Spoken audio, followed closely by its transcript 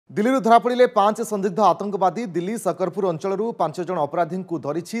दिल्ली धरा पड़े 5 संदिग्ध आतंकवादी। दिल्ली सकरपुर अंचल 5 जन अपराधी को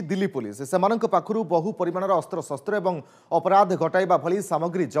धरी दिल्ली पुलिस। से पाखु बहु परिमाणर अस्त्रशस्त्र और अपराध घटाइबा भली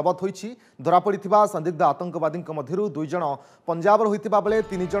सामग्री जबत होईछि। धरा पड़िथिबा संदिग्ध आतंकवादी मध्यरु 2 जन पंजाबर होइतिबा बेले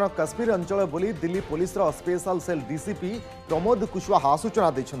 3 जन काश्मीर अंचल बोली Delhi police special cell DCP Pramod Kushwaha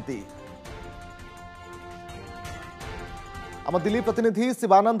सूचना दैछन्ति। आम दिल्ली प्रतिनिधि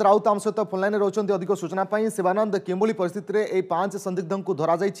शिवानंद राउत आम सहित फोनलाइन रोचंती अधिक सूचना पाई। शिवानंद केमोली परिस्थिति रे ए 5 संदिग्ध को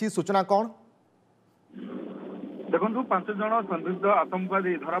धरा जाइछि सूचना कौन? देखो 5 जन संदिग्ध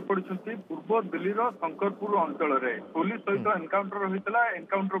आतंकवादी धरा पड़ी पूर्व दिल्ली शंकरपुर अंचल पुलिस सहित एनकाउंटर होता।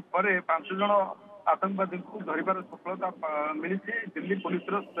 एनकाउंटर पर 5 जन आतंकवादी को धरबार सफलता मिली दिल्ली पुलिस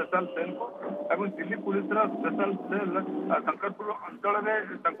स्पेशल सेल को। Delhi police special cell Shankarpur अंचल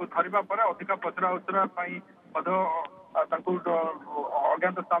धरवा पर अधिक पचरा उचरा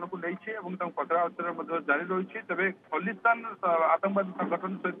अज्ञात स्थान को नहीं पचरा उचरा जारी रही। तेज खलिस्तान आतंकवादी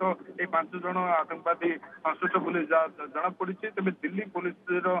संगठन सहित ये 5 जन आतंकवादी संश्लिष्ट बोली जमापड़ी। तेज दिल्ली पुलिस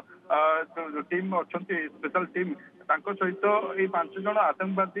टीम अच्छा स्पेशल टीम सहित ये 5 जन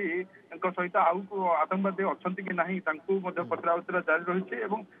आतंकवादी सहित आउ आतंकवादी अच्छा कि ना पचरा उचरा जारी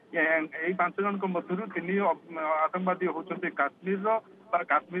रही। 5 जन मध्य 3 आतंकवादी होती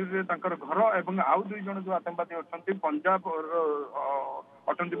काश्मीर घर एवं आउ 2 जन जो आतंकवादी अच्छा पंजाब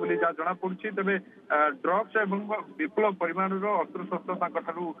अटंती बोली जहाँ जना पड़ी। तेज ड्रग्स एवं विपुल परिमाण अस्त्रशस्त्र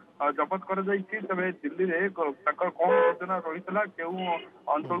जबत कर तेज दिल्ली में कौन योजना रही क्यों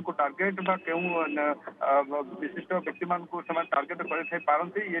अंचल को टार्गेट विशिष्ट व्यक्ति मान टार्गेट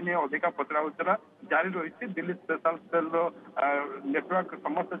करते ये नहीं अधिक पचरा उचरा जारी रही। दिल्ली स्पेशल सेल नेटवर्क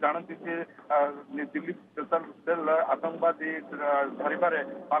समस्त जानती दिल्ली स्पेशल सेल आतंकवादी धरबार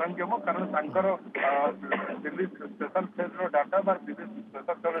पारंगम कारण Delhi special cell data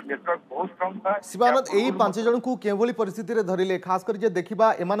network बहुत स्ट्रांग था। शिवानंद यही 5 जन को केवली परिस्थिति रे धरिले खास कर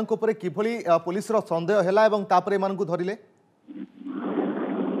देखा एमान किभली पुलिस संदेह है एम को धरिले?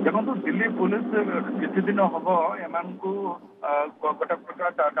 देखो दिल्ली पुलिस किसी दिन हम एम गोटे प्रकार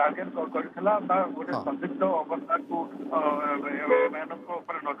टार्गेट करता गोटे संदिग्ध अवस्था को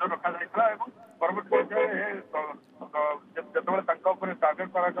नजर रखा जाता। परवर्त पर्याय जो टार्गेट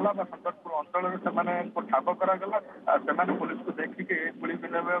कराला शंकरपुर अंचल ठाब कराला पुलिस को देखिए गुली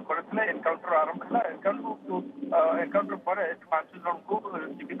विनिमय करते एनकाउंटर आरंभ है। एनकाउंटर पर 5 जन को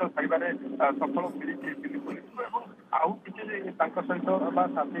जीवित छाड़े सफल मिली दिल्ली पुलिस को। आउ किसी सहित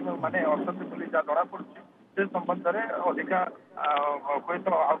साथी मैंने अच्छा बोली जहाँ जना पड़ी से संबंध में अधिका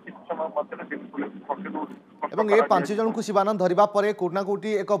आउ किसी समय मध्य दिल्ली पुलिस पक्ष ये 5 जन को शिवानंद धरवा पर कोटना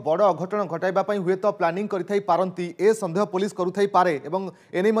कोटी एक बड़ अघटन घटाइबा हुए तो प्लानिंग करिथाई पारंती ए संदेह पुलिस करुथाई पारे एवं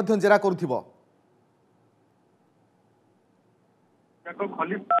एने मध्य जेरा करुथिबो।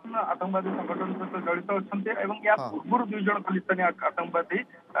 खलिस्तान आतंकवादी संगठन सहित जड़ित अच्छा या पूर्व 2 जन खलिस्तानी आतंकवादी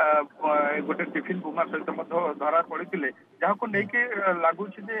गोटे टिफिन बोमा सहित धरा पड़ी जहाँ को लेकिन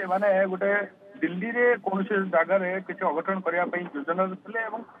लगुच गोटे दिल्ली रे कौन से जगार किसी अघटन करने योजना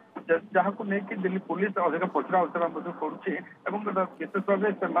थे जहाँ को लेकिन दिल्ली पुलिस अधिक पचरा उचरा कर विशेष भाव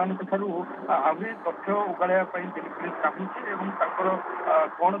से आहरी तथ्य उगाड़ा दिल्ली पुलिस चाहूँगी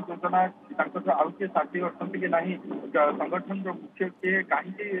कौन योजना आउ किए साथी अच्छा कि ना संगठन मुख्य किए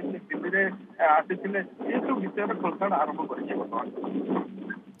कहीं दिल्ली में आसी ये सब विषय खोलताड़ आरंभ कर।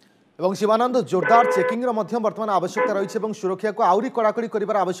 शिवानंद जोरदार चेकिंग बर्तमान आवश्यकता रही सुरक्षा को आहरी कड़ाकड़ी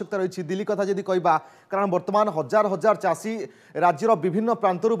कर आवश्यकता रही दिल्ली कथा जदि कहबा कारण बर्तमान हजार हजार चाषी राज्यर विभिन्न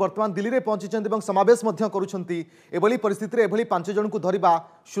प्रांतर बर्तमान दिल्ली में पहुंची समावेश करुँच परिस्थिति में 5 जन को धरवा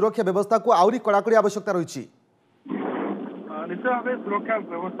सुरक्षा व्यवस्था को आहरी कड़ाकड़ी आवश्यकता रही। निश्चय भाव सुरक्षा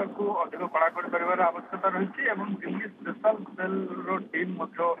व्यवस्था को अधिक कड़ाकड़ी कर आवश्यकता रही दिल्ली स्पेशल सेल टीम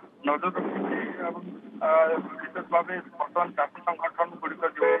नजर रखी विशेष भाव बर्तमान चाषी संगठन गुड़िक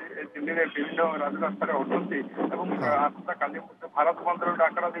जो दिल्ली में विभिन्न राजरास्तार अच्छा आसंता काली भारत बंद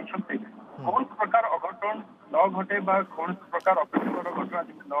डाकरा देते कौन प्रकार अघटन न घटे कौन प्रकार अप्रीतिकर घटना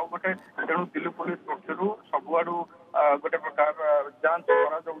न घटे तेणु दिल्ली पुलिस पक्षर सबुआड़ गोटे प्रकार जांच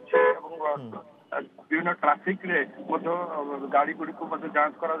कर विभिन्न ट्राफिक रे गाड़ी गुड़ी को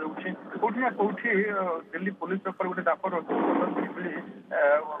जांच करा कौटी ना कौटी दिल्ली पुलिस गोटे चाप रही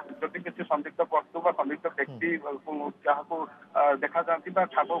जदि किसी संदिग्ध वस्तु संदिग्ध व्यक्ति जहाँ देखा जाती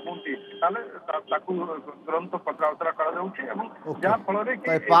छाप होती तुरंत पचरा उचरा कर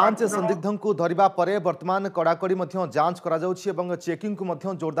 5 संदिग्ध को धरवा पर वर्तमान कड़ाकड़ी जांच करा चेकिंग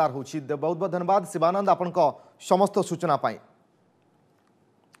को जोरदार होची। बहुत बहुत धन्यवाद शिवानंद आपण समस्त सूचना पाई।